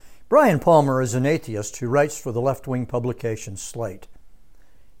Brian Palmer is an atheist who writes for the left-wing publication Slate.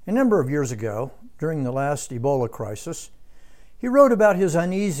 A number of years ago, during the last Ebola crisis, he wrote about his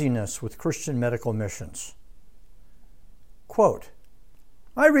uneasiness with Christian medical missions. Quote,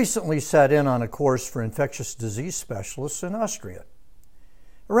 I recently sat in on a course for infectious disease specialists in Austria.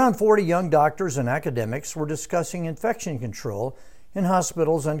 Around 40 young doctors and academics were discussing infection control in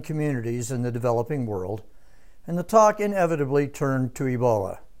hospitals and communities in the developing world, and the talk inevitably turned to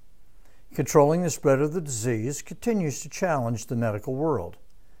Ebola. Controlling the spread of the disease continues to challenge the medical world.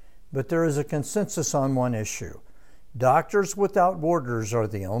 But there is a consensus on one issue. Doctors Without Borders are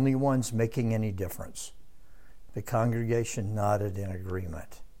the only ones making any difference. The congregation nodded in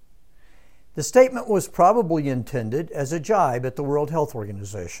agreement. The statement was probably intended as a jibe at the World Health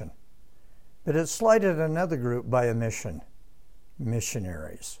Organization, but it slighted another group by omission: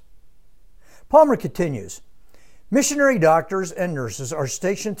 missionaries. Palmer continues, missionary doctors and nurses are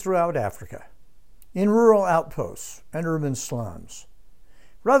stationed throughout Africa, in rural outposts and urban slums.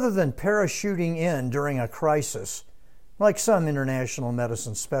 Rather than parachuting in during a crisis, like some international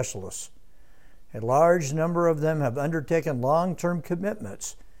medicine specialists, a large number of them have undertaken long-term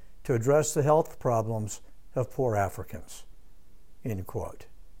commitments to address the health problems of poor Africans. End quote.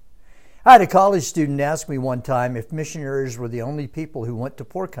 I had a college student ask me one time if missionaries were the only people who went to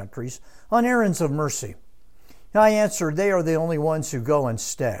poor countries on errands of mercy. I answered, they are the only ones who go and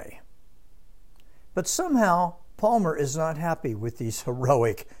stay. But somehow, Palmer is not happy with these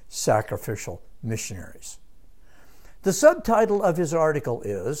heroic, sacrificial missionaries. The subtitle of his article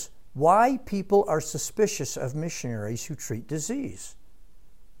is, Why People Are Suspicious of Missionaries Who Treat Disease.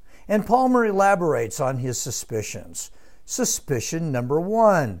 And Palmer elaborates on his suspicions. Suspicion number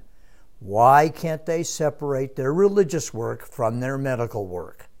 1, why can't they separate their religious work from their medical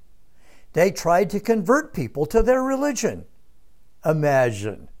work? They tried to convert people to their religion.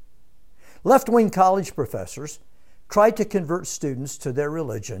 Imagine. Left-wing college professors tried to convert students to their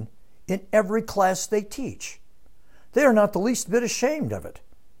religion in every class they teach. They are not the least bit ashamed of it,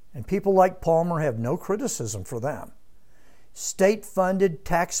 and people like Palmer have no criticism for them. State-funded,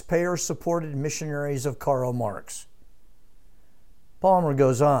 taxpayer-supported missionaries of Karl Marx. Palmer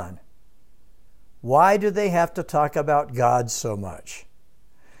goes on. Why do they have to talk about God so much?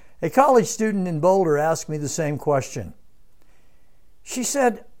 A college student in Boulder asked me the same question. She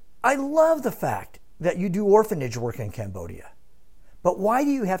said, I love the fact that you do orphanage work in Cambodia, but why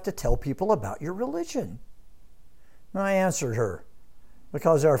do you have to tell people about your religion? And I answered her,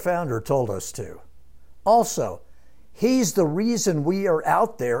 because our founder told us to. Also, he's the reason we are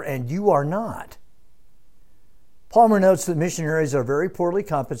out there and you are not. Palmer notes that missionaries are very poorly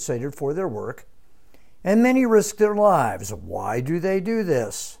compensated for their work, and many risk their lives. Why do they do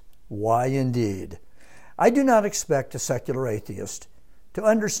this? Why indeed? I do not expect a secular atheist to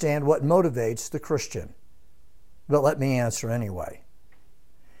understand what motivates the Christian, but let me answer anyway.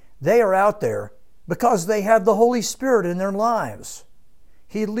 They are out there because they have the Holy Spirit in their lives.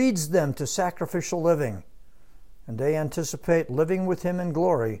 He leads them to sacrificial living, and they anticipate living with Him in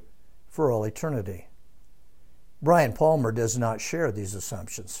glory for all eternity. Brian Palmer does not share these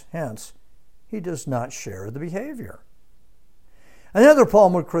assumptions, hence, he does not share the behavior. Another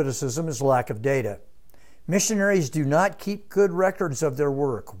Palmer criticism is lack of data. Missionaries do not keep good records of their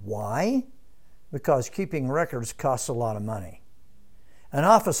work. Why? Because keeping records costs a lot of money. An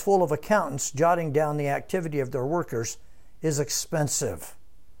office full of accountants jotting down the activity of their workers is expensive.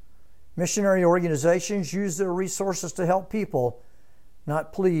 Missionary organizations use their resources to help people,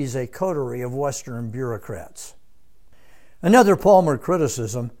 not please a coterie of Western bureaucrats. Another Palmer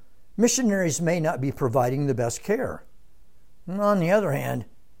criticism, missionaries may not be providing the best care. On the other hand,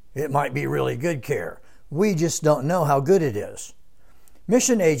 it might be really good care. We just don't know how good it is.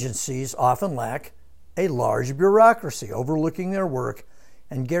 Mission agencies often lack a large bureaucracy overlooking their work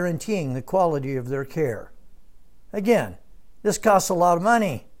and guaranteeing the quality of their care. Again, this costs a lot of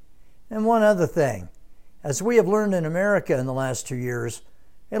money. And one other thing, as we have learned in America in the last 2 years,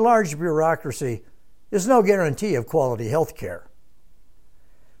 a large bureaucracy is no guarantee of quality health care.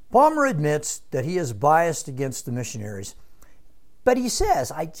 Palmer admits that he is biased against the missionaries, but he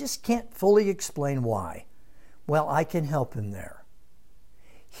says, I just can't fully explain why. Well, I can help him there.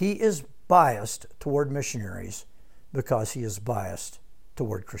 He is biased toward missionaries because he is biased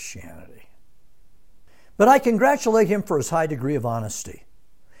toward Christianity. But I congratulate him for his high degree of honesty.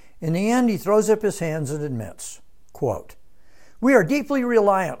 In the end, he throws up his hands and admits, quote, we are deeply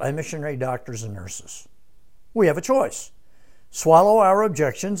reliant on missionary doctors and nurses. We have a choice. Swallow our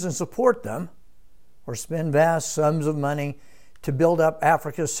objections and support them, or spend vast sums of money to build up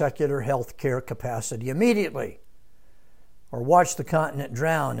Africa's secular health care capacity immediately, or watch the continent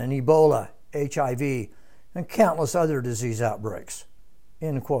drown in Ebola, HIV, and countless other disease outbreaks.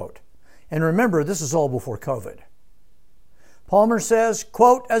 End quote. And remember, this is all before COVID. Palmer says,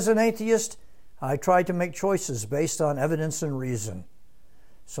 quote, as an atheist, I try to make choices based on evidence and reason.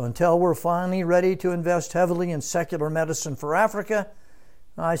 So until we're finally ready to invest heavily in secular medicine for Africa,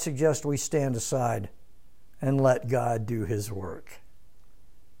 I suggest we stand aside and let God do his work.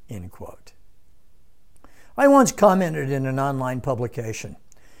 End quote. I once commented in an online publication,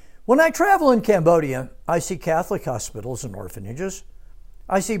 when I travel in Cambodia, I see Catholic hospitals and orphanages.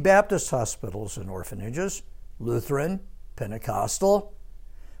 I see Baptist hospitals and orphanages, Lutheran, Pentecostal,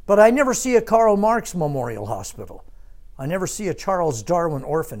 but I never see a Karl Marx Memorial Hospital. I never see a Charles Darwin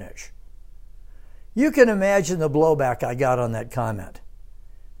orphanage. You can imagine the blowback I got on that comment.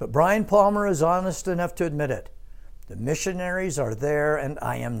 But Brian Palmer is honest enough to admit it. The missionaries are there and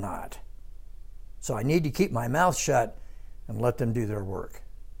I am not. So I need to keep my mouth shut and let them do their work.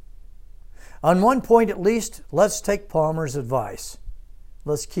 On one point at least, let's take Palmer's advice.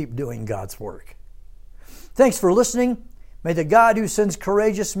 Let's keep doing God's work. Thanks for listening. May the God who sends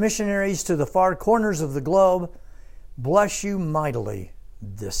courageous missionaries to the far corners of the globe bless you mightily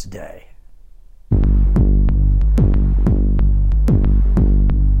this day.